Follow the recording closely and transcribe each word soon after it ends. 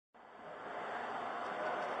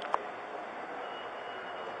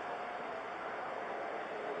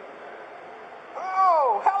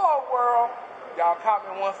y'all. Caught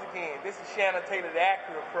me once again. This is Shannon Taylor, the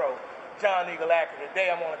Acura Pro, John Eagle Acura.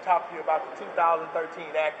 Today I'm going to talk to you about the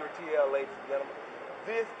 2013 Acura TL, ladies and gentlemen.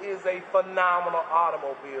 This is a phenomenal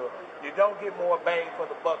automobile. You don't get more bang for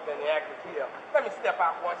the buck than the Acura TL. Let me step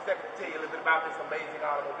out 1 second to tell you a little bit about this amazing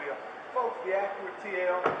automobile. Folks, the Acura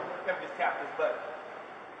TL, let me just tap this button.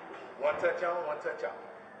 One touch on, one touch off.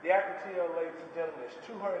 The Acura TL, ladies and gentlemen, is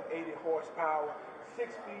 280 horsepower,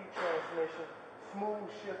 6-speed transmission, smooth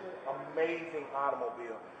shifting, amazing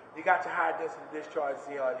automobile. You got your high density discharge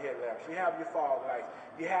xenon headlamps, you have your fog lights,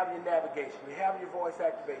 you have your navigation, you have your voice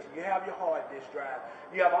activation, you have your hard disk drive,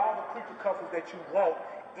 you have all the creature comforts that you want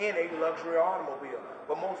in a luxury automobile.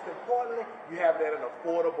 But most importantly, you have that at an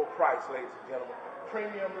affordable price, ladies and gentlemen.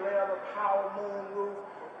 Premium leather, power moonroof,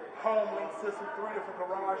 home link system, 3 different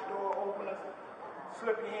garage door openers,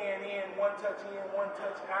 slip your hand in, one touch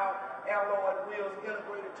out, alloy wheels,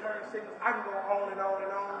 integrated turn signals. I can go on and on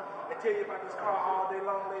and tell you about this car all day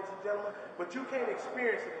long, ladies and gentlemen, but you can't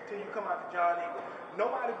experience it until you come out to John Eagle.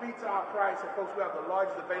 Nobody beats our price, and folks, we have the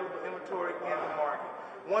largest available inventory in the market.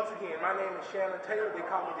 Once again, my name is Shannon Taylor. They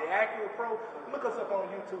call me the Acura Pro. Look us up on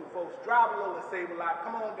YouTube, folks. Drive a little and save a lot.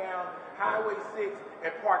 Come on down Highway 6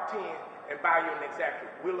 and Park 10 and buy your next Acura.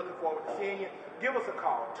 We're looking forward to seeing you. Give us a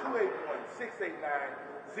call,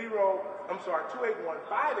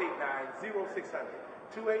 281-589-0600,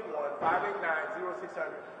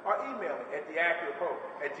 281-589-0600, or email me at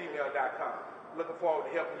theacurapro@gmail.com. Looking forward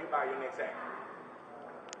to helping you buy your next Acura.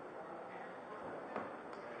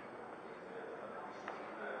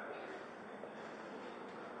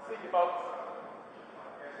 See you, folks.